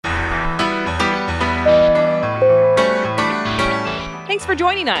for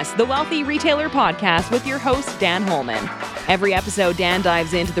joining us, the Wealthy Retailer Podcast with your host, Dan Holman. Every episode, Dan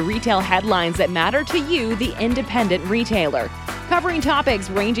dives into the retail headlines that matter to you, the independent retailer, covering topics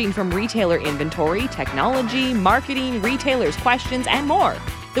ranging from retailer inventory, technology, marketing, retailers' questions, and more.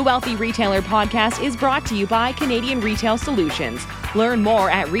 The Wealthy Retailer Podcast is brought to you by Canadian Retail Solutions. Learn more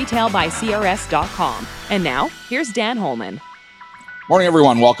at retailbycrs.com. And now, here's Dan Holman. Morning,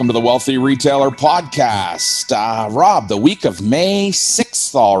 everyone. Welcome to the Wealthy Retailer Podcast. Rob, the week of May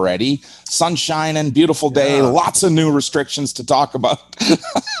 6th already. Sunshine and beautiful day. Lots of new restrictions to talk about.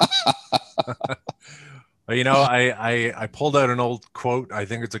 Well, you know, I pulled out an old quote. I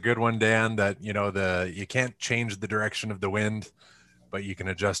think it's a good one, Dan, that, you know, you can't change the direction of the wind, but you can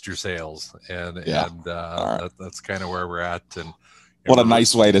adjust your sails. And right. That's kind of where we're at. And what a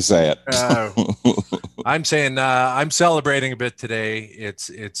nice way to say it. I'm saying I'm celebrating a bit today.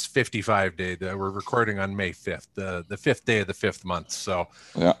 It's 55 day. We're recording on May 5th, the fifth day of the fifth month. So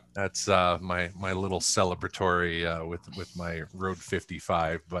yeah, that's my little celebratory with my Road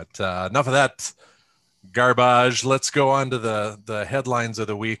 55. But enough of that garbage. Let's go on to the headlines of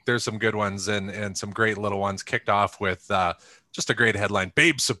the week. There's some good ones and some great little ones. Kicked off with just a great headline: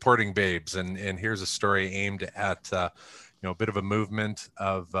 Babes supporting babes. And here's a story aimed at a bit of a movement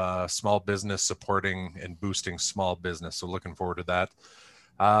of small business supporting and boosting small business. So looking forward to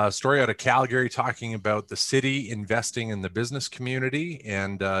that. Story out of Calgary talking about the city investing in the business community.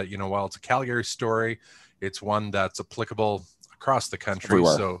 And, while it's a Calgary story, it's one that's applicable across the country.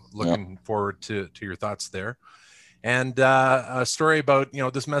 Everywhere. So looking forward to your thoughts there. And a story about,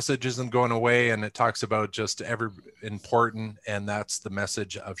 this message isn't going away, and it talks about just every important, and that's the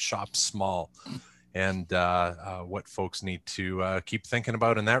message of shop small. And what folks need to keep thinking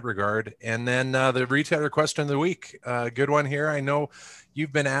about in that regard. And then the retailer question of the week, good one here. I know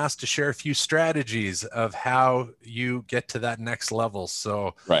you've been asked to share a few strategies of how you get to that next level.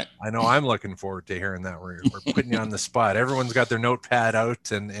 So right. I know I'm looking forward to hearing that. We're putting you on the spot. Everyone's got their notepad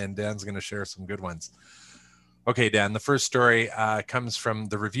out, and Dan's going to share some good ones. Okay, Dan, the first story comes from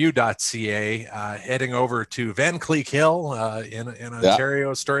the review.ca, heading over to Van Cleek Hill in Ontario.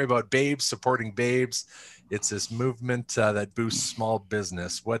 A story about babes supporting babes. It's this movement that boosts small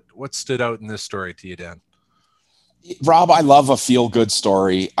business. What stood out in this story to you, Dan? Rob, I love a feel-good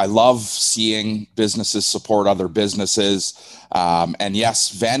story. I love seeing businesses support other businesses. And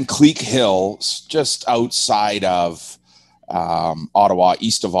yes, Van Cleek Hill, just outside of Ottawa,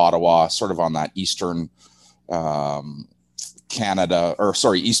 east of Ottawa, sort of on that eastern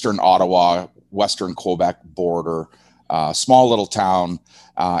eastern Ottawa, western Quebec border, small little town,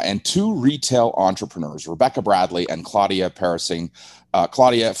 and two retail entrepreneurs, Rebecca Bradley and Claudia Parasing.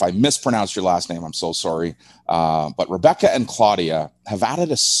 Claudia, if I mispronounced your last name, I'm so sorry. But Rebecca and Claudia have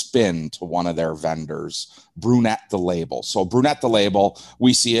added a spin to one of their vendors, Brunette the Label. So Brunette the Label,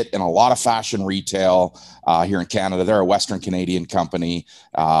 we see it in a lot of fashion retail here in Canada. They're a Western Canadian company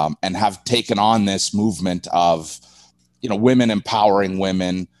and have taken on this movement of, women empowering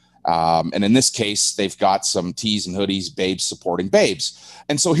women. And in this case, they've got some tees and hoodies, babes supporting babes.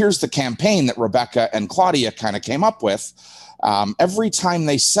 And so here's the campaign that Rebecca and Claudia kind of came up with. Every time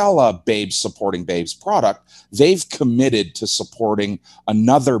they sell a babes supporting babes product, they've committed to supporting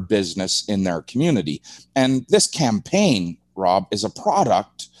another business in their community. And this campaign, Rob, is a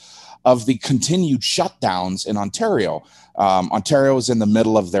product of the continued shutdowns in Ontario. Ontario is in the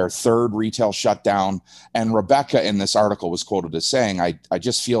middle of their third retail shutdown. And Rebecca in this article was quoted as saying, I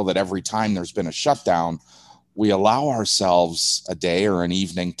just feel that every time there's been a shutdown, we allow ourselves a day or an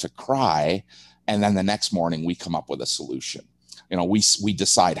evening to cry. And then the next morning we come up with a solution. We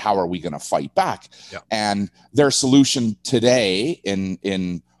decide how are we going to fight back. Yeah. And their solution today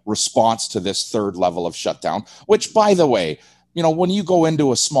in response to this third level of shutdown, which, by the way, when you go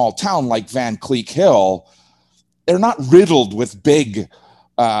into a small town like Van Cleek Hill, they're not riddled with big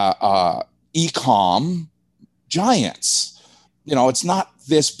e-com giants. It's not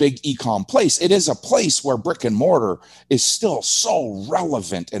this big e-com place. It is a place where brick and mortar is still so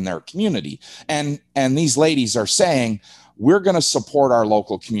relevant in their community. And these ladies are saying, we're going to support our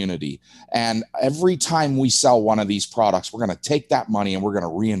local community. And every time we sell one of these products, we're going to take that money and we're going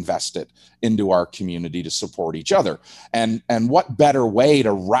to reinvest it into our community to support each other. And what better way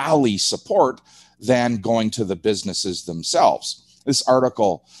to rally support than going to the businesses themselves? This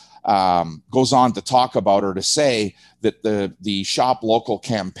article goes on to talk about, or to say that the Shop Local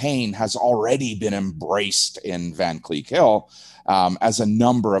campaign has already been embraced in Van Cleek Hill, as a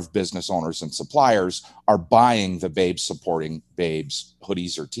number of business owners and suppliers are buying the babes supporting babes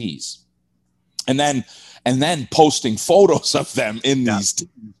hoodies or tees, and then posting photos of them in these tees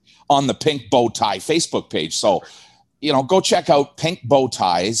on the Pink Bow Tie Facebook page. So go check out Pink Bow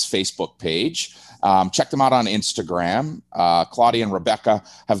Ties Facebook page. Check them out on Instagram. Claudia and Rebecca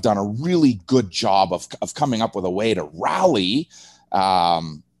have done a really good job of coming up with a way to rally, a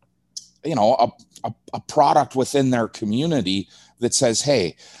product within their community that says,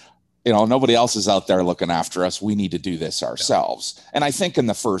 hey, nobody else is out there looking after us. We need to do this ourselves. Yeah. And I think in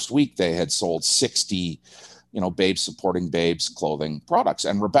the first week they had sold 60, babes supporting babes clothing products.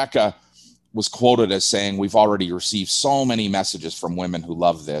 And Rebecca was quoted as saying, we've already received so many messages from women who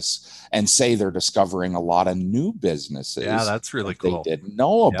love this and say they're discovering a lot of new businesses. Yeah, that's really cool. They didn't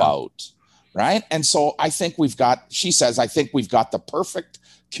know about, right? And so she says, I think we've got the perfect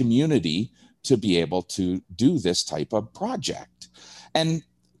community to be able to do this type of project. And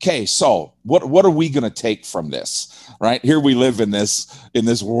okay, so what are we going to take from this, right? Here we live in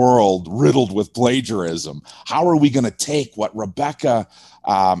this world riddled with plagiarism. How are we going to take what Rebecca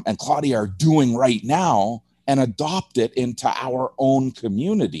and Claudia are doing right now and adopt it into our own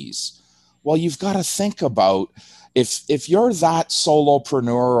communities? Well, you've got to think about if you're that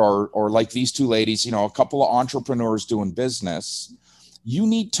solopreneur or like these two ladies, a couple of entrepreneurs doing business, you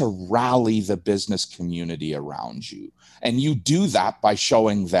need to rally the business community around you. And you do that by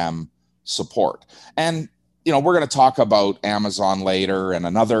showing them support. And, we're going to talk about Amazon later and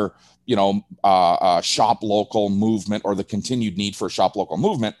another, shop local movement, or the continued need for a shop local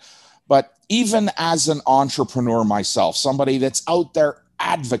movement. But even as an entrepreneur myself, somebody that's out there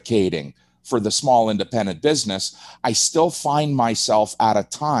advocating for the small independent business, I still find myself at a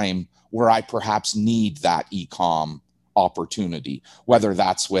time where I perhaps need that e-com opportunity, whether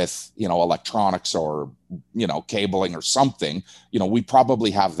that's with, electronics or, cabling or something. We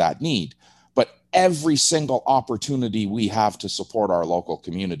probably have that need. But every single opportunity we have to support our local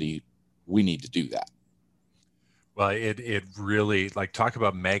community, we need to do that. Well, it really, talk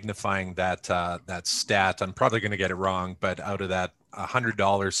about magnifying that stat. I'm probably going to get it wrong, but out of that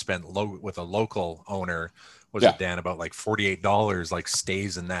 $100 spent with a local owner, was it, Dan, about $48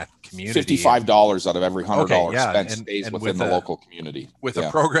 stays in that community? $55 out of every $100 spent stays within the local community. With a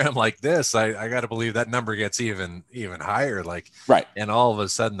program like this, I got to believe that number gets even higher. Right. And all of a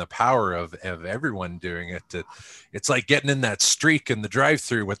sudden, the power of everyone doing it. It's like getting in that streak in the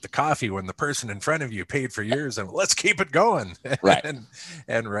drive-through with the coffee when the person in front of you paid for yours, and let's keep it going. Right. and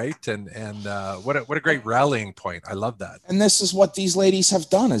what a great rallying point. I love that. And this is what these ladies have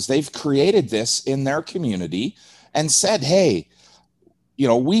done, is they've created this in their community and said, hey,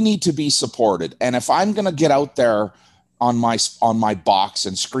 we need to be supported. And if I'm going to get out there on my box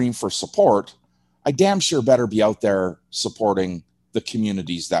and scream for support, I damn sure better be out there supporting the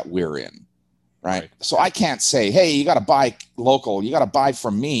communities that we're in. Right. So I can't say, hey, you got to buy local, you got to buy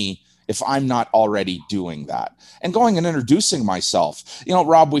from me, if I'm not already doing that. And going and introducing myself.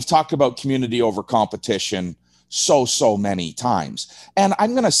 Rob, we've talked about community over competition so many times. And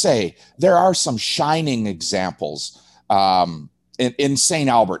I'm going to say there are some shining examples in St.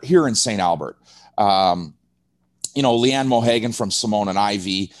 Albert, here in St. Albert. Leanne Mohagan from Simone and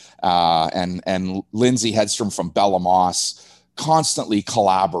Ivy and Lindsay Hedstrom from Bella Moss, constantly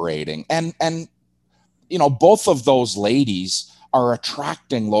collaborating. And both of those ladies are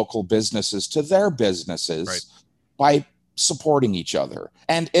attracting local businesses to their businesses by supporting each other.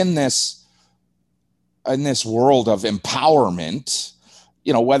 And in this world of empowerment,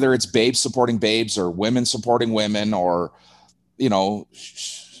 whether it's babes supporting babes or women supporting women, or,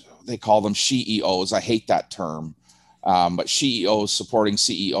 they call them SheEOs. I hate that term. But SheEOs supporting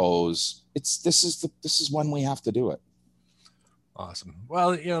CEOs. This is when we have to do it. Awesome.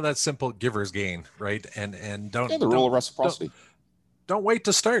 Well, that's simple giver's gain, right? And don't the rule of reciprocity. Don't wait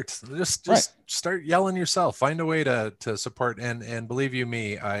to start. Just start yelling yourself. Find a way to support. And believe you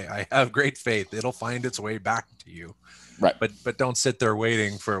me, I have great faith. It'll find its way back to you. Right. But don't sit there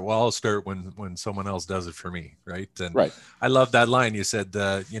waiting for, I'll start when someone else does it for me. Right. And I love that line. You said,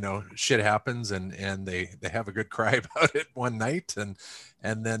 shit happens and they have a good cry about it one night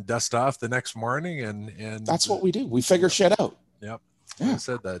and then dust off the next morning. And that's what we do. We figure shit out. Yep. Yeah. I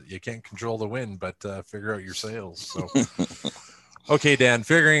said that you can't control the wind, but figure out your sails. So, okay, Dan,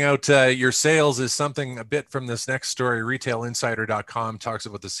 figuring out your sales is something a bit from this next story. RetailInsider.com talks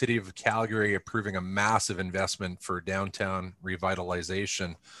about the city of Calgary approving a massive investment for downtown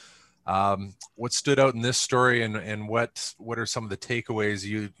revitalization. What stood out in this story, and what are some of the takeaways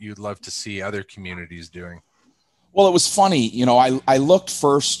you'd love to see other communities doing? Well, it was funny. I looked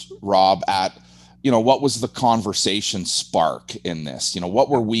first, Rob, at what was the conversation spark in this? What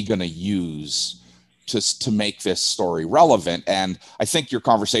were we going to use to make this story relevant? And I think your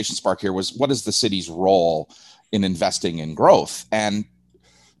conversation spark here was, what is the city's role in investing in growth? And,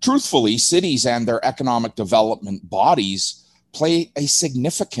 truthfully, cities and their economic development bodies play a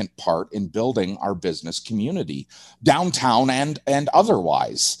significant part in building our business community, downtown and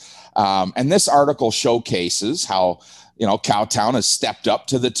otherwise. And this article showcases how, Cowtown has stepped up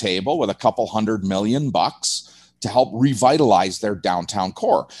to the table with a couple $100 million to help revitalize their downtown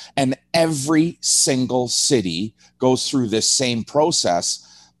core. And every single city goes through this same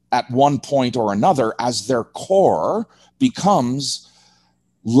process at one point or another as their core becomes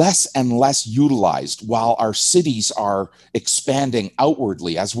less and less utilized while our cities are expanding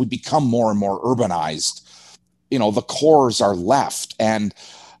outwardly. As we become more and more urbanized, the cores are left. And,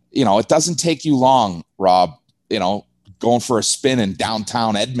 it doesn't take you long, Rob, going for a spin in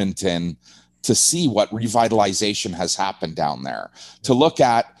downtown Edmonton to see what revitalization has happened down there, to look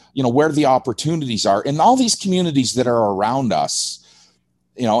at, where the opportunities are in all these communities that are around us,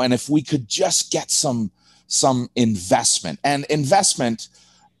 and if we could just get some investment. And investment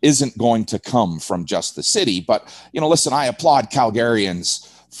isn't going to come from just the city, but, listen, I applaud Calgarians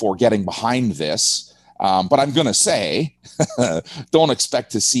for getting behind this. But I'm going to say, don't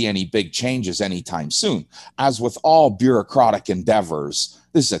expect to see any big changes anytime soon. As with all bureaucratic endeavors,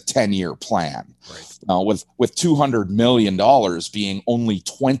 this is a 10-year plan. Right. With $200 million being only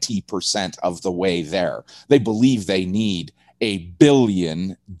 20% of the way there. They believe they need $1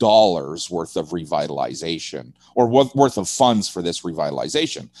 billion worth of revitalization, or worth of funds for this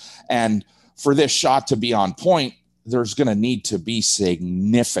revitalization. And for this shot to be on point, there's going to need to be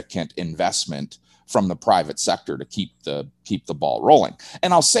significant investment from the private sector to keep the ball rolling.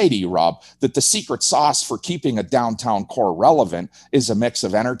 And I'll say to you, Rob, that the secret sauce for keeping a downtown core relevant is a mix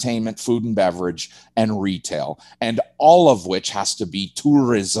of entertainment, food and beverage, and retail, and all of which has to be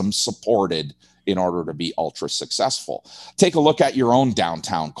tourism supported in order to be ultra successful. Take a look at your own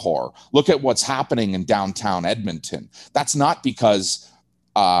downtown core. Look at what's happening in downtown Edmonton. That's not because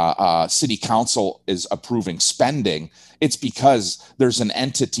city council is approving spending. It's because there's an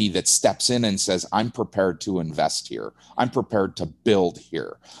entity that steps in and says, I'm prepared to invest here. I'm prepared to build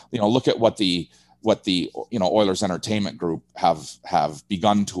here. Look at what the Oilers Entertainment Group have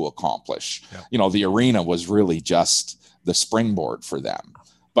begun to accomplish. Yeah. The arena was really just the springboard for them,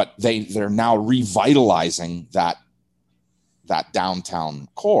 but they're now revitalizing that downtown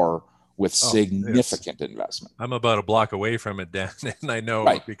core with significant investment. I'm about a block away from it, Dan, and I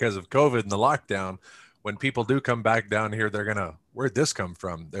know because of COVID and the lockdown, when people do come back down here, they're gonna, where'd this come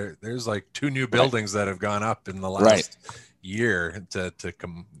from? There's like 2 new buildings that have gone up in the last year to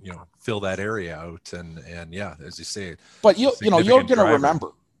come, fill that area out, and yeah, as you say. But you're gonna remember,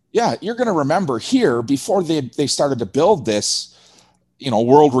 you're gonna remember here before they started to build this,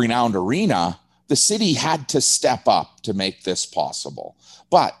 world-renowned arena, the city had to step up to make this possible,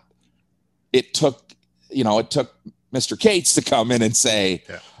 but it took Mr. Cates to come in and say,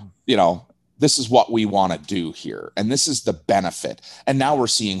 this is what we want to do here. And this is the benefit. And now we're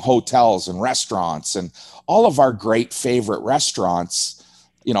seeing hotels and restaurants, and all of our great favorite restaurants,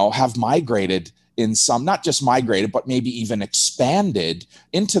 have migrated in some, not just migrated, but maybe even expanded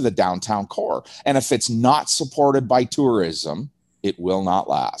into the downtown core. And if it's not supported by tourism, it will not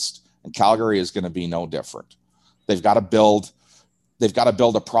last. And Calgary is going to be no different. They've got to build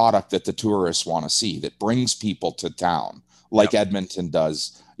a product that the tourists want to see, that brings people to town, like Edmonton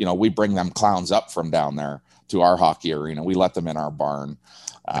does. We bring them clowns up from down there to our hockey arena. We let them in our barn.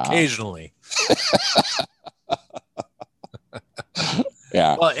 Occasionally.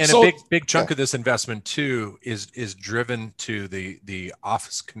 Yeah. Well, and a big chunk of this investment too is driven to the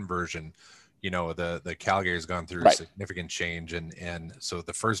office conversion. The Calgary has gone through a significant change, and so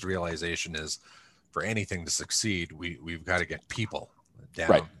the first realization is, for anything to succeed, we've got to get people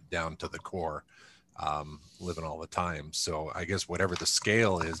down to the core, living all the time. So I guess whatever the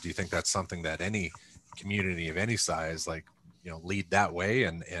scale is, do you think that's something that any community of any size, lead that way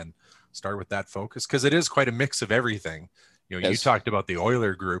and start with that focus? Because it is quite a mix of everything. You talked about the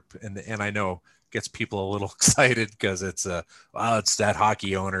Oiler group, and I know gets people a little excited because it's it's that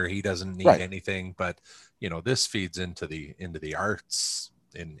hockey owner, he doesn't need anything, but this feeds into the arts,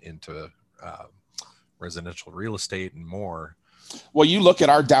 into residential real estate and more. Well, you look at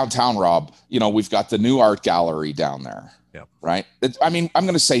our downtown, Rob, we've got the new art gallery down there. Yeah. Right. I'm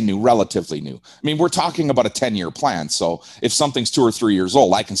going to say new, relatively new. We're talking about a 10-year plan. So if something's 2 or 3 years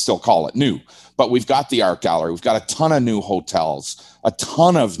old, I can still call it new. But we've got the art gallery. We've got a ton of new hotels, a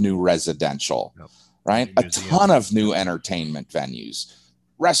ton of new residential, right? A ton of new entertainment venues,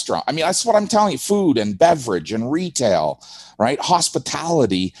 restaurant. That's what I'm telling you, food and beverage and retail, right?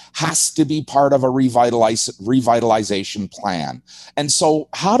 Hospitality has to be part of a revitalization plan. And so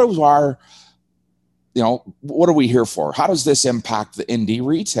how do our what are we here for? How does this impact the indie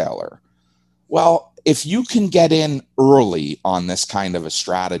retailer? Well, if you can get in early on this kind of a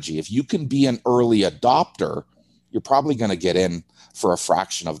strategy, if you can be an early adopter, you're probably going to get in for a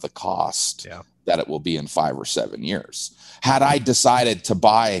fraction of the cost that it will be in 5 or 7 years. Had I decided to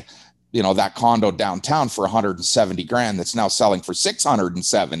buy, that condo downtown for 170 grand that's now selling for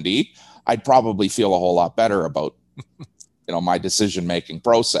 670, I'd probably feel a whole lot better about, my decision-making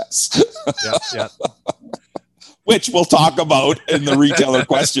process. Yeah. Which we'll talk about in the retailer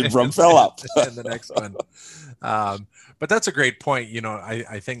question from Philip. In the next one. But that's a great point.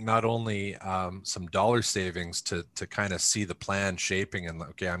 I think not only some dollar savings to kind of see the plan shaping and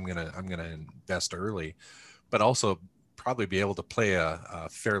okay, I'm gonna invest early, but also probably be able to play a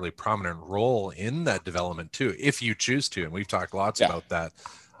fairly prominent role in that development too, if you choose to. And we've talked lots about that.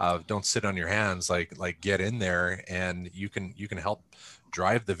 Don't sit on your hands, like get in there, and you can help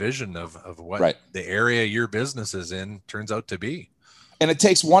drive the vision of what the area your business is in turns out to be. And it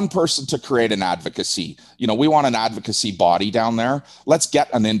takes one person to create an advocacy. We want an advocacy body down there. Let's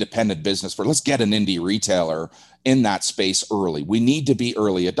get an independent business, let's get an indie retailer in that space early. We need to be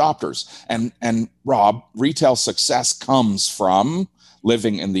early adopters. And Rob, retail success comes from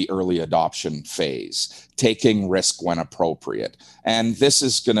living in the early adoption phase, taking risk when appropriate. And this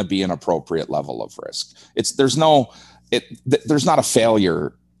is going to be an appropriate level of risk. There's not a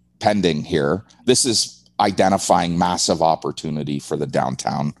failure pending here. This is identifying massive opportunity for the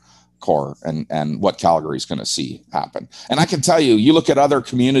downtown core and what Calgary is going to see happen. And I can tell you look at other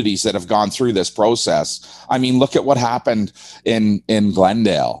communities that have gone through this process. I mean, look at what happened in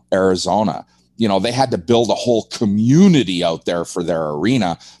Glendale, Arizona. They had to build a whole community out there for their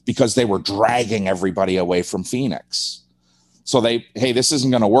arena because they were dragging everybody away from Phoenix. So this isn't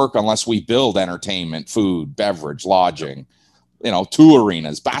going to work unless we build entertainment, food, beverage, lodging, 2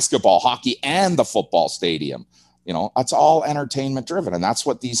 arenas, basketball, hockey, and the football stadium. That's all entertainment driven. And that's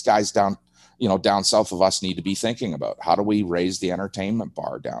what these guys down south of us need to be thinking about. How do we raise the entertainment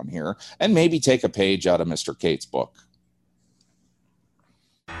bar down here and maybe take a page out of Mr. Cate's book?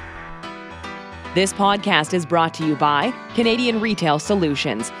 This podcast is brought to you by Canadian Retail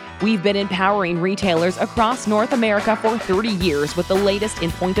Solutions. We've been empowering retailers across North America for 30 years with the latest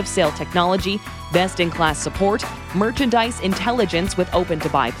in point-of-sale technology, best-in-class support, merchandise intelligence with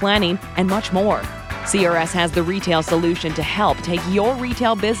open-to-buy planning, and much more. CRS has the retail solution to help take your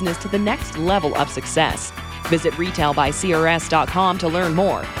retail business to the next level of success. Visit retailbycrs.com to learn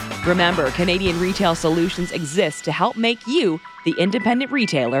more. Remember, Canadian Retail Solutions exists to help make you, the independent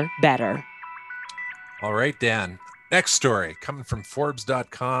retailer, better. All right, Dan. Next story coming from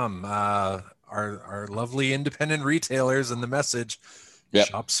Forbes.com. Our lovely independent retailers and the message: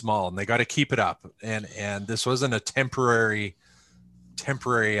 shop small, and they got to keep it up. And this wasn't a temporary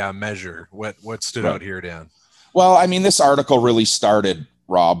measure. What stood out here, Dan? Well, I mean, this article really started,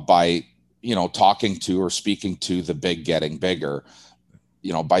 Rob, by talking to or speaking to the big getting bigger.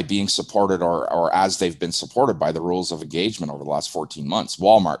 By being supported or as they've been supported by the rules of engagement over the last 14 months.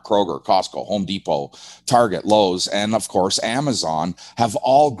 Walmart, Kroger, Costco, Home Depot, Target, Lowe's, and of course, Amazon have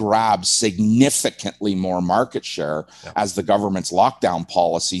all grabbed significantly more market share as the government's lockdown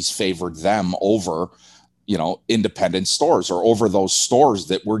policies favored them over, independent stores or over those stores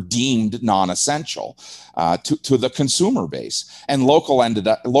that were deemed non-essential to the consumer base. And local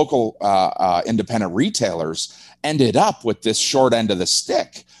independent retailers ended up with this short end of the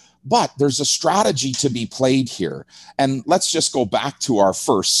stick. But there's a strategy to be played here. And let's just go back to our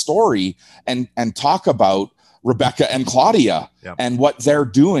first story and talk about Rebecca and Claudia and what they're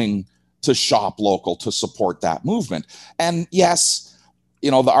doing to shop local to support that movement. And yes,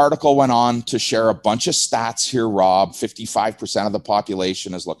 the article went on to share a bunch of stats here, Rob. 55% of the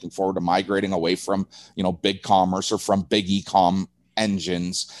population is looking forward to migrating away from, big commerce or from big e-com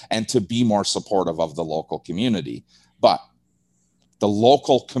engines and to be more supportive of the local community. But the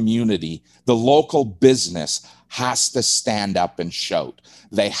local community, the local business has to stand up and shout.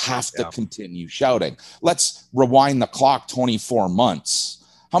 They have to continue shouting. Let's rewind the clock 24 months.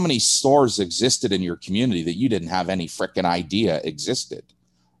 How many stores existed in your community that you didn't have any frickin' idea existed,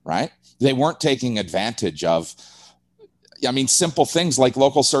 right? They weren't taking advantage of, simple things like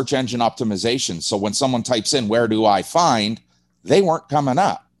local search engine optimization. So when someone types in, where do I find, they weren't coming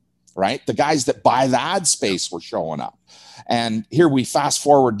up, right? The guys that buy the ad space were showing up. And here we fast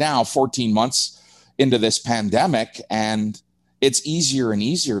forward now 14 months into this pandemic, and it's easier and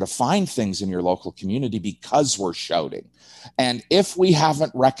easier to find things in your local community because we're shouting. And if we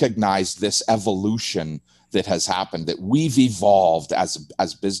haven't recognized this evolution that has happened, that we've evolved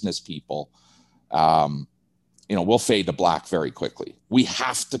as business people we'll fade to black very quickly. We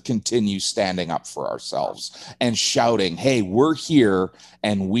have to continue standing up for ourselves and shouting, hey, we're here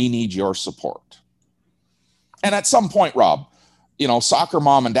and we need your support. And at some point, Rob, soccer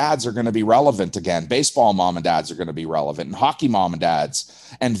mom and dads are going to be relevant again. Baseball mom and dads are going to be relevant, and hockey mom and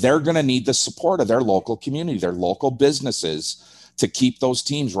dads. And they're going to need the support of their local community, their local businesses, to keep those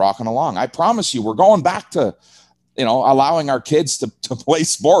teams rocking along. I promise you, we're going back to, allowing our kids to play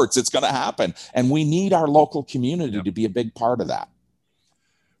sports. It's going to happen. And we need our local community to be a big part of that.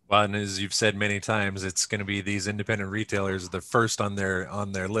 Well, and as you've said many times, it's going to be these independent retailers, the first on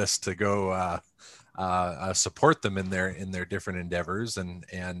their list to go support them in their different endeavors.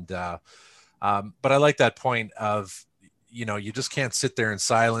 But I like that point of, you just can't sit there in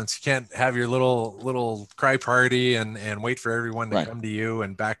silence. You can't have your little cry party and wait for everyone to come to you.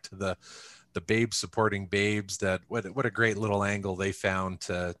 And back to the babes supporting babes, that what a great little angle they found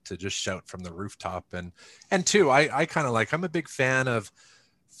to just shout from the rooftop. And two, I kind of I'm a big fan of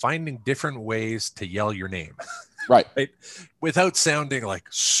finding different ways to yell your name. Right. Without sounding like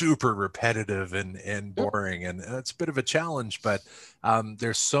super repetitive and boring. And it's a bit of a challenge, but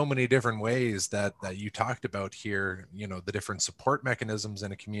there's so many different ways that you talked about here, the different support mechanisms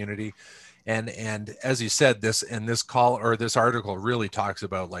in a community. And as you said, this article really talks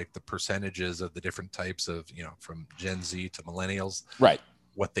about the percentages of the different types of, from Gen Z to millennials, right?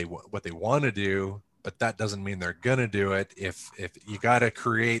 What they want to do, but that doesn't mean they're going to do it. If you got to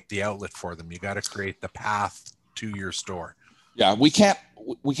create the outlet for them, you got to create the path to your store. Yeah. We can't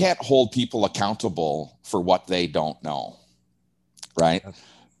hold people accountable for what they don't know. Right.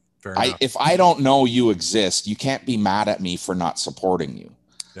 If I don't know you exist, you can't be mad at me for not supporting you.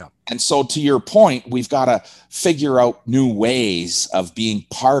 Yeah. And so to your point, we've got to figure out new ways of being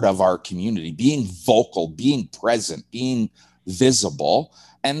part of our community, being vocal, being present, being visible.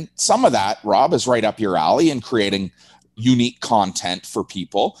 And some of that, Rob, is right up your alley in creating unique content for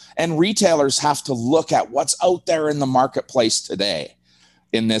people. And retailers have to look at what's out there in the marketplace today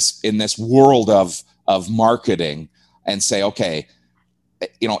in this world of marketing and say, okay,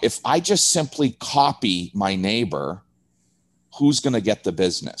 if I just simply copy my neighbor, who's going to get the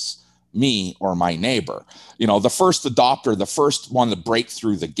business, me or my neighbor? The first adopter, the first one to break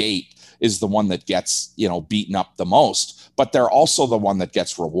through the gate is the one that gets, beaten up the most, but they're also the one that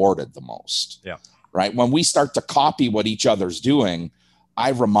gets rewarded the most. Yeah. Right. When we start to copy what each other's doing, I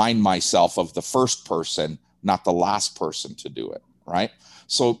remind myself of the first person, not the last person to do it. Right.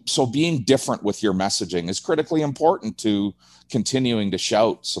 So being different with your messaging is critically important to continuing to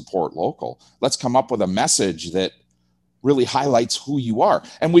shout support local. Let's come up with a message that really highlights who you are.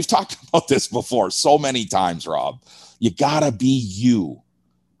 And we've talked about this before so many times, Rob. You gotta be you,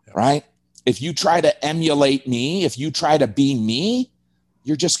 right? If you try to emulate me, if you try to be me,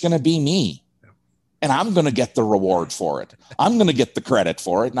 you're just gonna be me. And I'm gonna get the reward for it. I'm gonna get the credit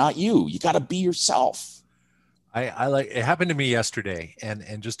for it, not you. You gotta be yourself. I like it. Happened to me yesterday,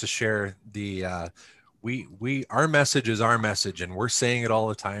 and just to share the our message is our message, and we're saying it all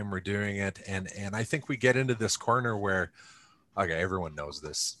the time. We're doing it, and I think we get into this corner where, okay, everyone knows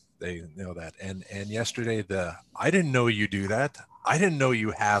this. They know that. And yesterday, I didn't know you do that. I didn't know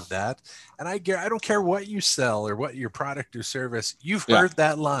you have that. And I don't care what you sell or what your product or service. You've heard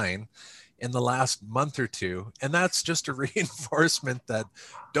that line in the last month or two, and that's just a reinforcement that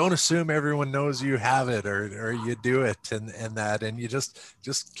don't assume everyone knows you have it or you do it and you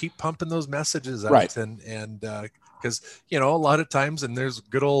just keep pumping those messages out. Right. And because a lot of times, and there's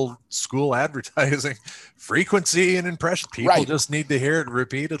good old school advertising, frequency and impression, people just need to hear it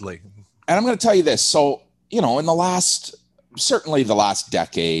repeatedly. And I'm going to tell you this. So, in certainly the last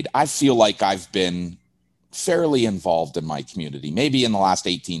decade, I feel like I've been fairly involved in my community. Maybe in the last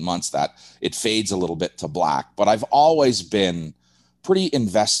 18 months that it fades a little bit to black, but I've always been pretty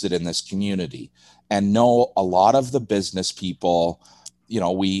invested in this community and know a lot of the business people. You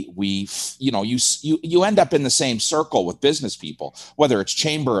end up in the same circle with business people, whether it's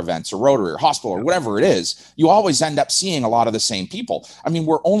chamber events or Rotary or hospital or whatever it is. You always end up seeing a lot of the same people. I mean,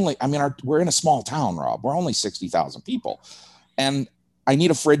 we're in a small town, Rob. We're only 60,000 people, and I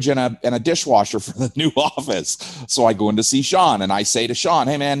need a fridge and a dishwasher for the new office. So I go in to see Sean and I say to Sean,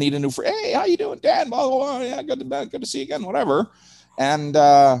 hey man, need a new fridge. Hey, how you doing, Dan? Blah, blah, blah. Yeah, good to see you again, whatever. And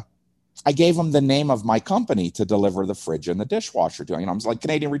I gave him the name of my company to deliver the fridge and the dishwasher to him. I was like,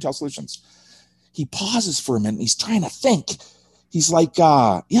 Canadian Retail Solutions. He pauses for a minute. He's trying to think. He's like,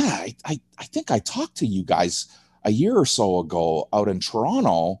 I think I talked to you guys a year or so ago out in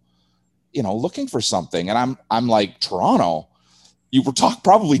Toronto, looking for something. And I'm like, Toronto? You were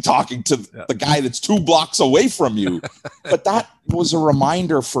probably talking to the guy that's 2 blocks away from you. But that was a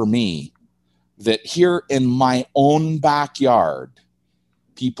reminder for me that here in my own backyard,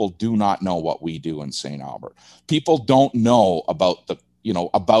 people do not know what we do in St. Albert. People don't know about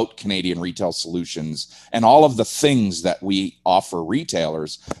about Canadian Retail Solutions and all of the things that we offer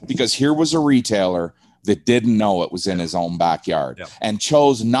retailers, because here was a retailer that didn't know it was in his own backyard and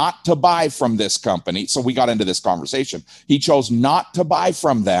chose not to buy from this company. So we got into this conversation. He chose not to buy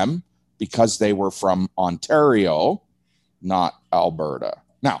from them because they were from Ontario, not Alberta.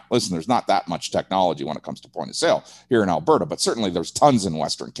 Now, listen, there's not that much technology when it comes to point of sale here in Alberta, but certainly there's tons in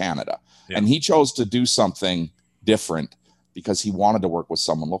Western Canada. Yeah. And he chose to do something different because he wanted to work with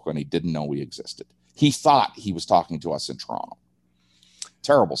someone local and he didn't know we existed. He thought he was talking to us in Toronto.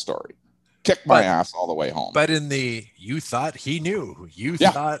 Terrible story. Kicked my ass all the way home. But you thought he knew. You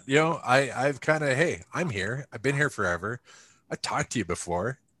thought, I've kind of, hey, I'm here. I've been here forever. I talked to you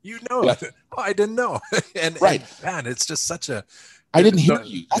before. You know, I didn't know. and man, it's just such a... I didn't hear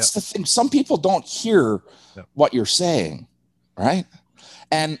you. That's the thing. Some people don't hear what you're saying, right?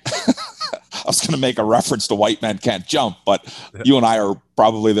 And I was going to make a reference to White Men Can't Jump, but you and I are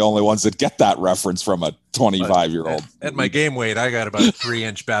probably the only ones that get that reference from a 25-year-old. At my game weight, I got about a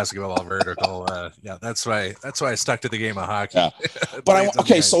 3-inch basketball vertical. That's why I stuck to the game of hockey. Yeah. But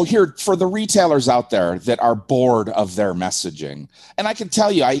so here for the retailers out there that are bored of their messaging, and I can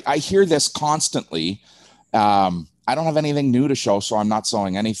tell you, I hear this constantly. I don't have anything new to show, so I'm not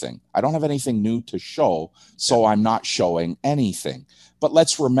showing anything. I don't have anything new to show, so I'm not showing anything. But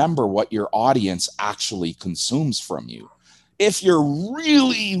let's remember what your audience actually consumes from you. If you're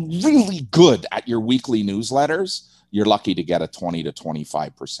really, really good at your weekly newsletters, you're lucky to get a 20 to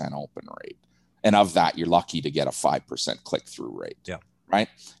 25% open rate. And of that, you're lucky to get a 5% click-through rate. Yeah. Right?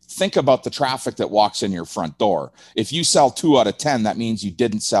 Think about the traffic that walks in your front door. If you sell 2 out of 10, that means you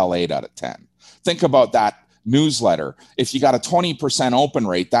didn't sell 8 out of 10. Think about that newsletter. If you got a 20% open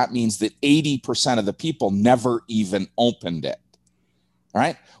rate, that means that 80% of the people never even opened it. All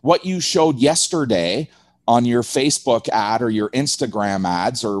right. What you showed yesterday on your Facebook ad or your Instagram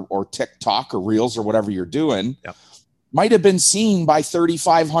ads or TikTok or Reels or whatever you're doing might have been seen by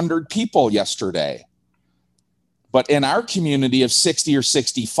 3,500 people yesterday. But in our community of 60 or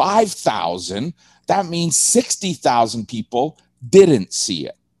 65,000, that means 60,000 people didn't see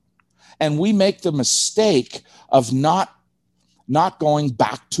it. And we make the mistake of not going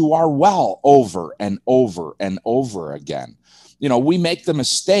back to our well over and over and over again. We make the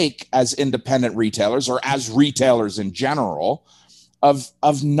mistake as independent retailers or as retailers in general of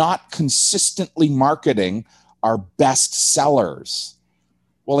not consistently marketing our best sellers.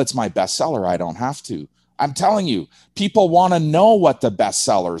 Well, it's my best seller. I don't have to. I'm telling you, people want to know what the best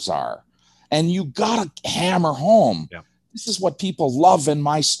sellers are. And you got to hammer home. Yeah. This is what people love in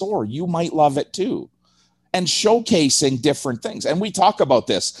my store. You might love it too. And showcasing different things. And we talk about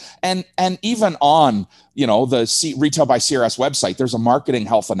this. And even on, the Retail by CRS website, there's a marketing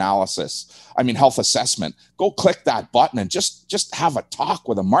health assessment. Go click that button and just have a talk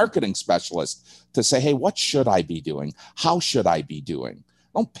with a marketing specialist to say, hey, what should I be doing? How should I be doing?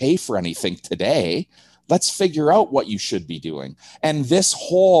 Don't pay for anything today. Let's figure out what you should be doing. And this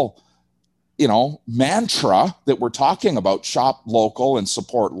whole mantra that we're talking about, shop local and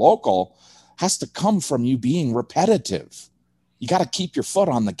support local, has to come from you being repetitive. You got to keep your foot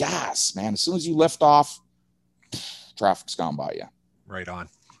on the gas, man. As soon as you lift off, traffic's gone by you. Right on.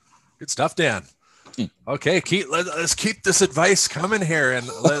 Good stuff, Dan. Okay, let's keep this advice coming here, and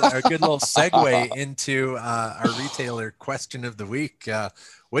a good little segue into our retailer question of the week.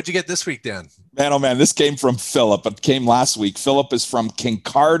 What'd you get this week, Dan? Man, oh man, this came from Philip. It came last week. Philip is from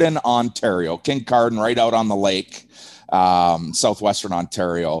Kincardine, Ontario. Kincardine, right out on the lake, southwestern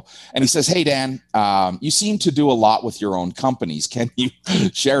Ontario. And he says, hey, Dan, you seem to do a lot with your own companies. Can you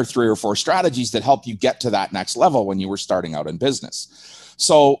share 3 or 4 strategies that help you get to that next level when you were starting out in business?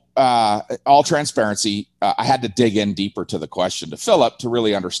 So all transparency, I had to dig in deeper to the question to Philip to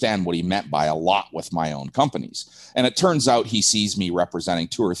really understand what he meant by a lot with my own companies. And it turns out he sees me representing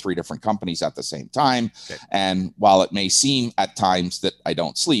 2 or 3 different companies at the same time. Okay. And while it may seem at times that I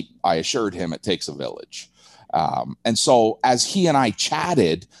don't sleep, I assured him it takes a village. And so as he and I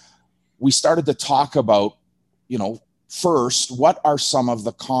chatted, we started to talk about, first, what are some of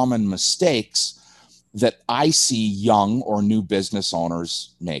the common mistakes that I see young or new business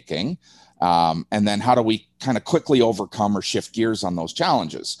owners making? And then how do we kind of quickly overcome or shift gears on those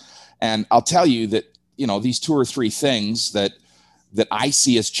challenges? And I'll tell you that, these 2 or 3 things that I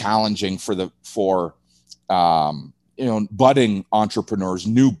see as challenging for budding entrepreneurs,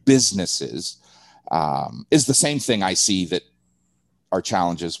 new businesses, is the same thing I see that are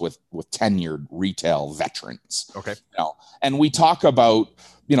challenges with tenured retail veterans. Okay. And we talk about,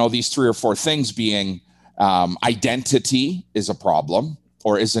 these 3 or 4 things being identity is a problem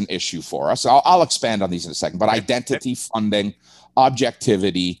or is an issue for us. I'll expand on these in a second, but identity, funding,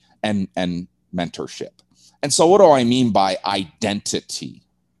 objectivity, and mentorship. And so what do I mean by identity?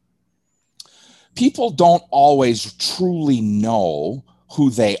 People don't always truly know who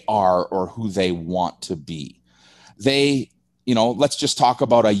they are or who they want to be. Let's just talk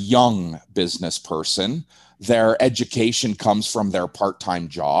about a young business person. Their education comes from their part-time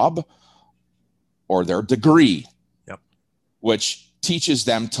job or their degree, which teaches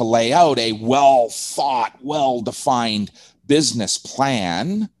them to lay out a well-thought, well-defined business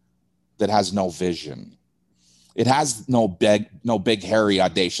plan that has no vision. It has no big, hairy,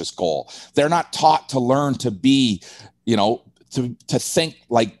 audacious goal. They're not taught to learn to be, to think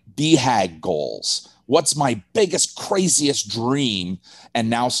like BHAG goals. What's my biggest, craziest dream? And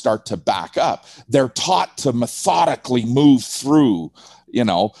now start to back up. They're taught to methodically move through,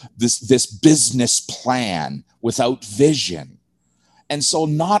 this business plan without vision. And so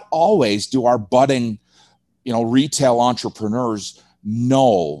not always do our budding, retail entrepreneurs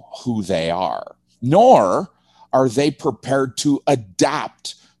know who they are, nor are they prepared to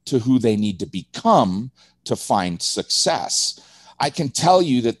adapt to who they need to become to find success. I can tell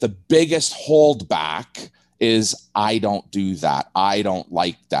you that the biggest holdback is I don't do that. I don't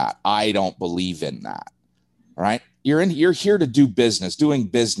like that. I don't believe in that. All right. You're here to do business. Doing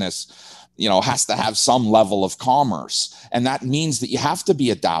business, has to have some level of commerce. And that means that you have to be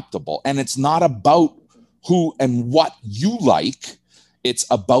adaptable. And it's not about who and what you like. It's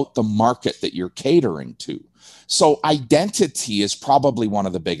about the market that you're catering to. So identity is probably one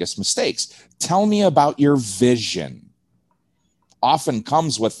of the biggest mistakes. Tell me about your vision. Often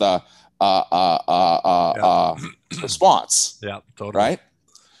comes with a response. Yeah, totally. Right?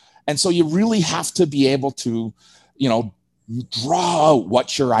 And so you really have to be able to, draw out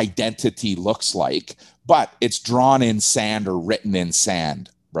what your identity looks like, but it's drawn in sand or written in sand,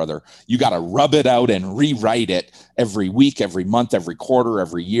 brother. You got to rub it out and rewrite it every week, every month, every quarter,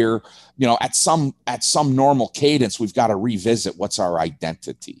 every year. At some normal cadence, we've got to revisit what's our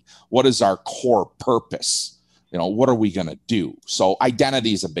identity. What is our core purpose? What are we going to do? So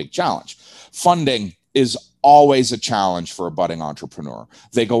identity is a big challenge. Funding is always a challenge for a budding entrepreneur.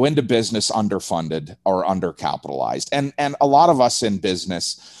 They go into business underfunded or undercapitalized. And a lot of us in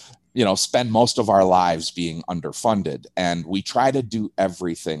business, spend most of our lives being underfunded, and we try to do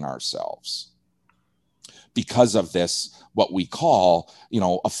everything ourselves. Because of this, what we call,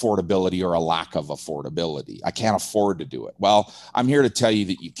 affordability or a lack of affordability. I can't afford to do it. Well, I'm here to tell you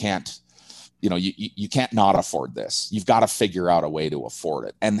that you can't, you can't not afford this. You've got to figure out a way to afford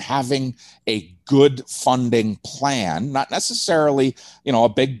it. And having a good funding plan, not necessarily, a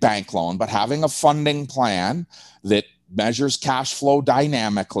big bank loan, but having a funding plan that measures cash flow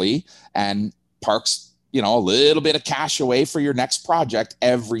dynamically and parks, a little bit of cash away for your next project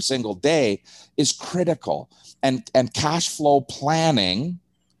every single day is critical. And cash flow planning,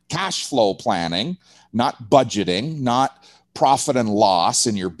 not budgeting, not profit and loss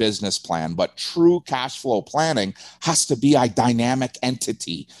in your business plan, but true cash flow planning has to be a dynamic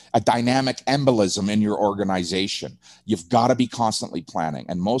entity, a dynamic embolism in your organization. You've got to be constantly planning.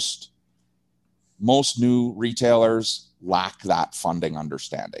 And most new retailers lack that funding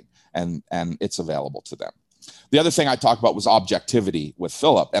understanding, and it's available to them. The other thing I talked about was objectivity with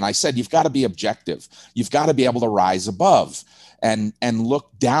Philip. And I said, you've got to be objective. You've got to be able to rise above and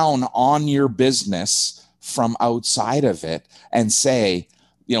look down on your business from outside of it and say,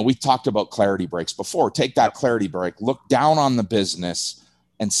 we talked about clarity breaks before. Take that clarity break, look down on the business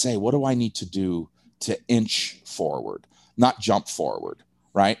and say, what do I need to do to inch forward, not jump forward,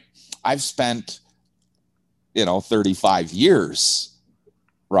 right? I've spent, 35 years,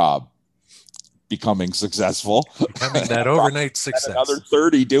 Rob, becoming successful. Becoming that overnight success. Another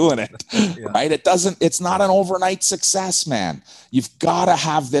 30 doing it, right? It's not an overnight success, man. You've got to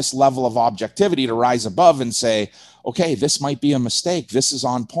have this level of objectivity to rise above and say, okay, this might be a mistake. This is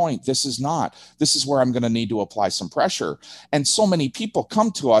on point. This is not. This is where I'm going to need to apply some pressure. And so many people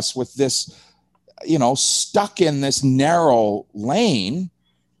come to us with this, stuck in this narrow lane.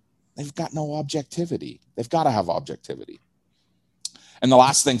 They've got no objectivity. They've got to have objectivity. And the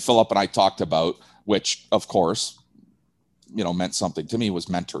last thing Philip and I talked about, which of course, meant something to me, was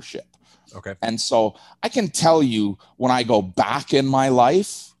mentorship. Okay. And so I can tell you, when I go back in my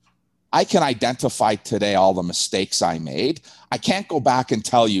life, I can identify today all the mistakes I made. I can't go back and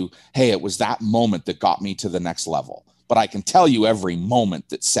tell you, hey, it was that moment that got me to the next level. but I can tell you every moment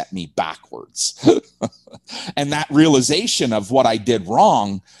that set me backwards. And that realization of what I did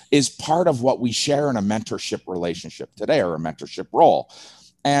wrong is part of what we share in a mentorship relationship today, or a mentorship role.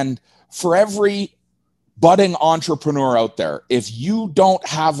 And for every budding entrepreneur out there, if you don't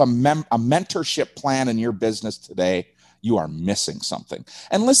have a mentorship plan in your business today, you are missing something.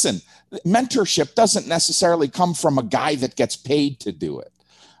 And listen, mentorship doesn't necessarily come from a guy that gets paid to do it,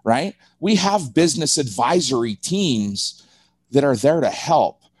 right? We have business advisory teams that are there to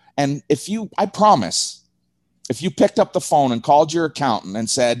help. And I promise, if you picked up the phone and called your accountant and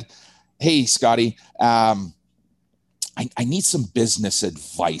said, hey, Scotty, I need some business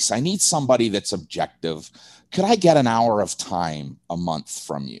advice. I need somebody that's objective. Could I get an hour of time a month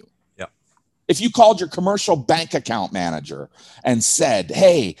from you? Yeah. If you called your commercial bank account manager and said,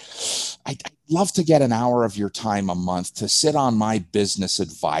 hey, I'd love to get an hour of your time a month to sit on my business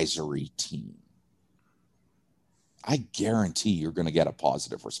advisory team, I guarantee you're going to get a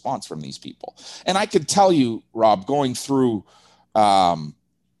positive response from these people. And I could tell you, Rob, going through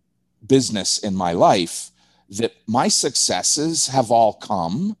business in my life, that my successes have all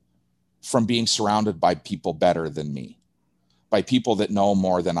come from being surrounded by people better than me, by people that know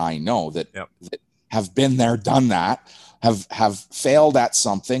more than I know, that have been there, done that, have failed at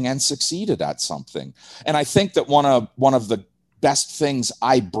something and succeeded at something. And I think that one of the best things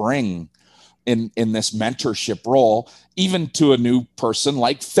I bring in this mentorship role, even to a new person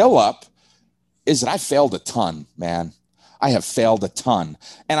like Philip, is that I failed a ton, man. I have failed a ton,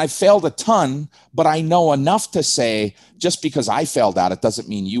 and I failed a ton, but I know enough to say, just because I failed at it doesn't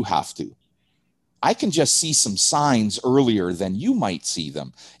mean you have to. I can just see some signs earlier than you might see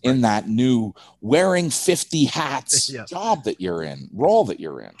them in that new wearing 50 hats job that you're in, role that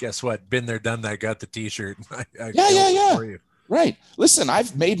you're in. Guess what? Been there, done that, got the t-shirt. Yeah. Right. Listen,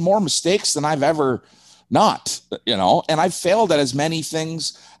 I've made more mistakes than I've ever not, and I've failed at as many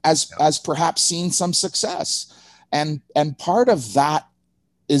things as perhaps seen some success. And part of that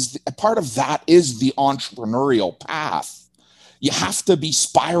is the entrepreneurial path. You have to be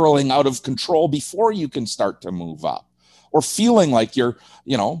spiraling out of control before you can start to move up, or feeling like you're,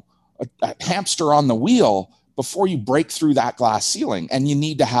 a hamster on the wheel before you break through that glass ceiling. And you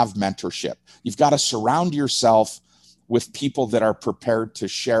need to have mentorship. You've got to surround yourself with people that are prepared to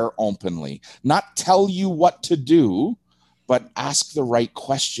share openly, not tell you what to do, but ask the right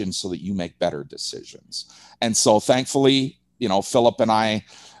questions so that you make better decisions. And so thankfully, Philip and I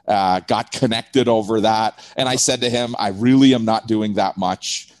got connected over that. And I said to him, I really am not doing that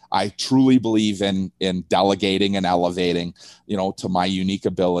much. I truly believe in delegating and elevating, to my unique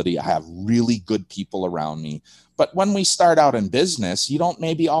ability. I have really good people around me. But when we start out in business, you don't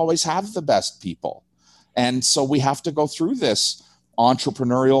maybe always have the best people. And so we have to go through this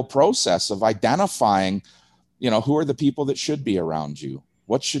entrepreneurial process of identifying, who are the people that should be around you?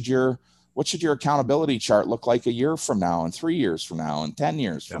 What should your accountability chart look like a year from now, and 3 years from now, and 10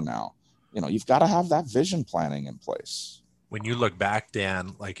 years from now? You've got to have that vision planning in place. When you look back,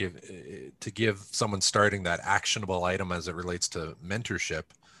 Dan, like to give someone starting that actionable item as it relates to mentorship,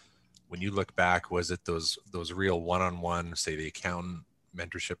 when you look back, was it those real one-on-one, say the accountant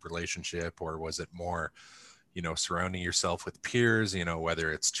mentorship relationship, or was it more, surrounding yourself with peers,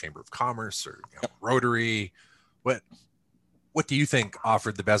 whether it's Chamber of Commerce or Rotary? What do you think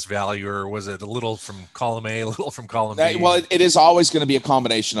offered the best value, or was it a little from column A, a little from column B? Well, it is always going to be a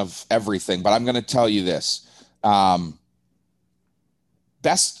combination of everything, but I'm going to tell you this.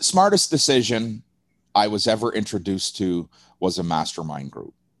 Smartest decision I was ever introduced to was a mastermind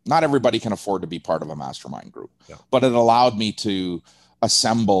group. Not everybody can afford to be part of a mastermind group, but it allowed me to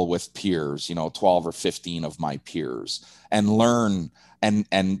assemble with peers, 12 or 15 of my peers, and learn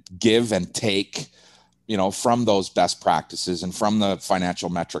and give and take, from those best practices and from the financial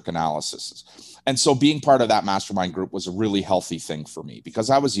metric analysis. And so being part of that mastermind group was a really healthy thing for me, because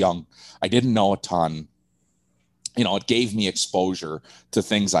I was young. I didn't know a ton. It gave me exposure to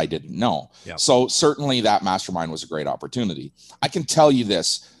things I didn't know. Yep. So certainly that mastermind was a great opportunity. I can tell you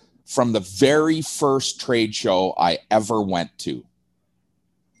this, from the very first trade show I ever went to,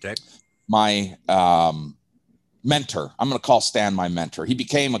 my mentor, I'm going to call Stan my mentor. He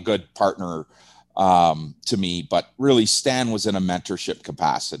became a good partner to me, but really Stan was in a mentorship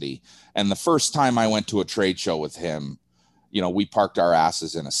capacity. And the first time I went to a trade show with him, we parked our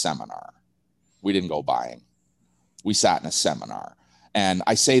asses in a seminar. We didn't go buying. We sat in a seminar. And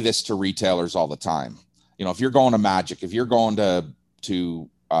I say this to retailers all the time. If you're going to Magic, if you're going to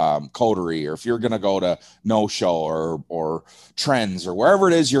Coterie, or if you're going to go to No Show or Trends, or wherever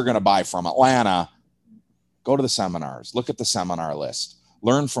it is you're going to buy from, Atlanta, go to the seminars, look at the seminar list,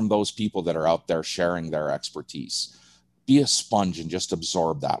 learn from those people that are out there sharing their expertise. be a sponge and just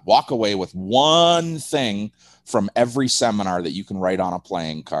absorb that. Walk away with one thing from every seminar that you can write on a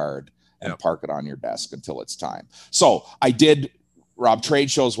playing card and park it on your desk until it's time. So I did, Rob, trade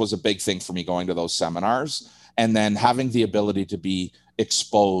shows was a big thing for me, going to those seminars and then having the ability to be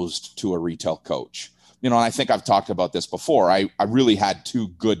exposed to a retail coach. You know, and I think I've talked about this before. I really had two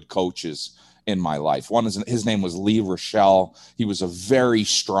good coaches in my life. One is, his name was Lee Rochelle. He was a very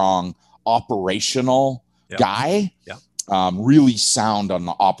strong operational guy, really sound on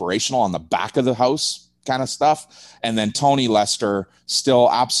the operational, on the back of the house kind of stuff. And then Tony Lester, still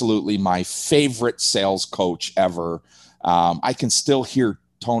absolutely my favorite sales coach ever. I can still hear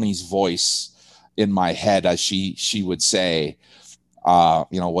Tony's voice in my head as she would say,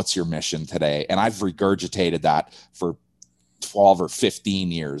 you know, what's your mission today? And I've regurgitated that for 12 or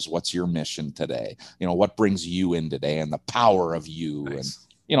 15 years. What's your mission today? You know, what brings you in today, and the power of you. Nice. And,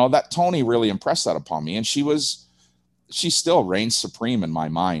 you know, that Tony really impressed that upon me. And she still reigns supreme in my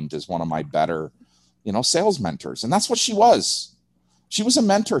mind as one of my better, you know, sales mentors. And that's what she was. She was a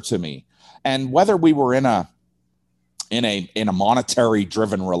mentor to me. And whether we were in a monetary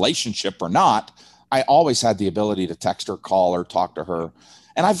driven relationship or not, I always had the ability to text her, call her, talk to her.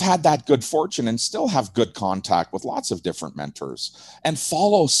 And I've had that good fortune and still have good contact with lots of different mentors and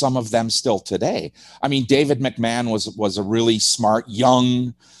follow some of them still today. I mean, David McMahon was a really smart,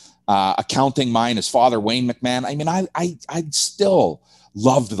 young accounting mind. His father, Wayne McMahon. I mean, I still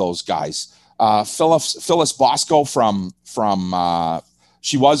loved those guys. Phyllis Bosco from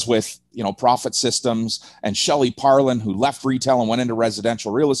she was with, you know, Profit Systems, and Shelley Parlin, who left retail and went into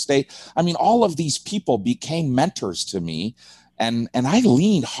residential real estate. I mean, all of these people became mentors to me, and I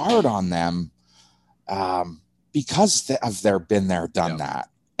leaned hard on them because of their been there, done that,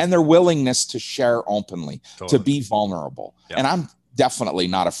 and their willingness to share openly, to be vulnerable. And I'm definitely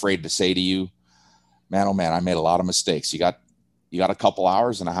not afraid to say to you, man, oh man, I made a lot of mistakes. You got a couple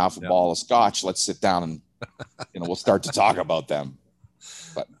hours and a half a ball of scotch. Let's sit down and, you know, we'll start to talk about them.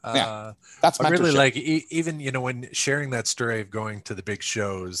 But yeah, that's mentorship. I really like, even, you know, when sharing that story of going to the big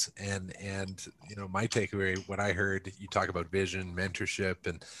shows and, you know, my takeaway, what I heard you talk about vision, mentorship,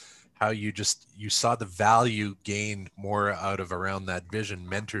 and how you saw the value gained more out of around that vision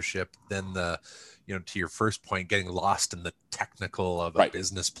mentorship than the, you know, to your first point, getting lost in the technical of a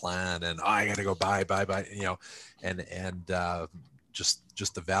business plan and I got to go buy, you know, and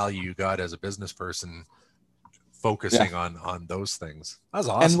just the value you got as a business person focusing on those things. That's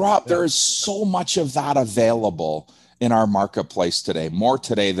awesome. And Rob, there is so much of that available in our marketplace today, more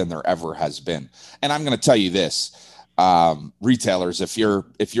today than there ever has been. And I'm going to tell you this, retailers, if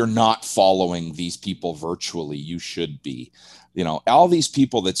you're not following these people virtually, you should be. You know, all these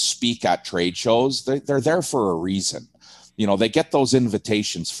people that speak at trade shows, they're there for a reason. You know, they get those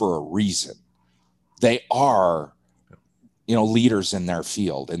invitations for a reason. They are, you know, leaders in their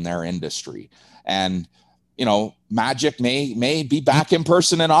field, in their industry. And you know, Magic may be back in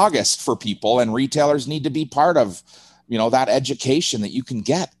person in August for people, and retailers need to be part of, you know, that education that you can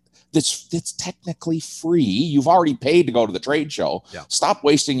get. That's technically free. You've already paid to go to the trade show. Yeah. Stop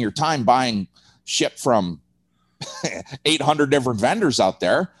wasting your time buying shit from 800 different vendors out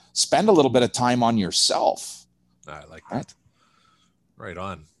there. Spend a little bit of time on yourself. I like that. Right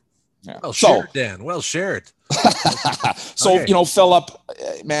on. Yeah. Well shared, Dan. Well shared. So, okay. You know, Philip,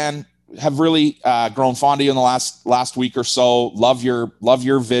 man, have really grown fond of you in the last week or so. Love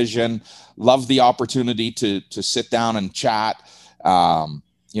your vision. Love the opportunity to sit down and chat,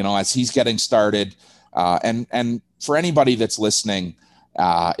 you know, as he's getting started. And for anybody that's listening,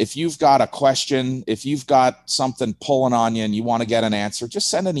 if you've got a question, if you've got something pulling on you and you want to get an answer, just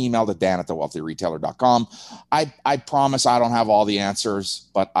send an email to dan@thewealthyretailer.com. I promise I don't have all the answers,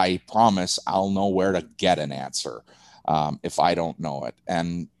 but I promise I'll know where to get an answer if I don't know it.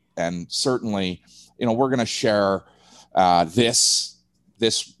 And certainly, you know, we're going to share this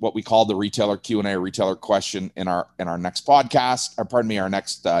what we call the retailer Q&A, retailer question in our next podcast, or pardon me, our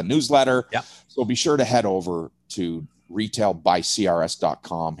next newsletter. Yep. So be sure to head over to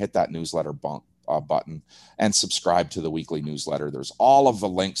retailbycrs.com, hit that newsletter button, and subscribe to the weekly newsletter. There's all of the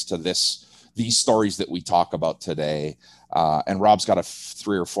links to these stories that we talk about today. And Rob's got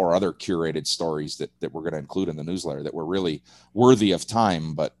 3 or 4 other curated stories that we're going to include in the newsletter that were really worthy of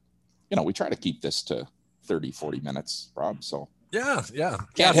time. But, you know, we try to keep this to 30, 40 minutes, Rob. So yeah.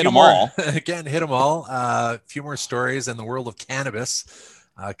 Can't hit them all. Can't hit them all. A few more stories in the world of cannabis,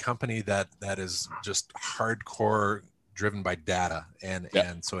 a company that is just hardcore driven by data. And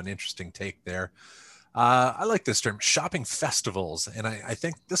so an interesting take there. I like this term, shopping festivals. And I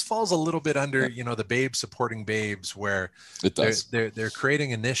think this falls a little bit under, you know, the babes supporting babes, where it does. They're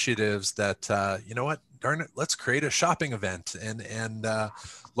creating initiatives that, you know what, darn it, let's create a shopping event. And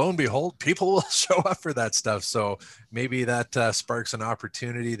lo and behold, people will show up for that stuff. So maybe that sparks an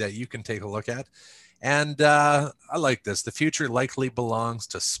opportunity that you can take a look at. And I like this. The future likely belongs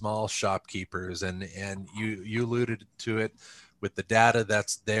to small shopkeepers. And you alluded to it with the data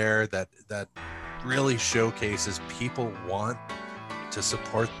that's there that really showcases people want to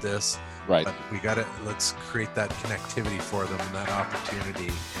support this. Right. But let's create that connectivity for them and that opportunity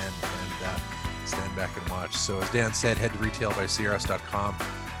and stand back and watch. So as Dan said, head to retailbycrs.com,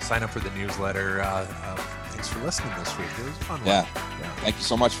 sign up for the newsletter. Thanks for listening this week. It was a fun one. Yeah. Thank you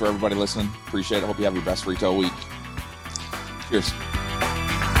so much for everybody listening. Appreciate it. Hope you have your best retail week. Cheers.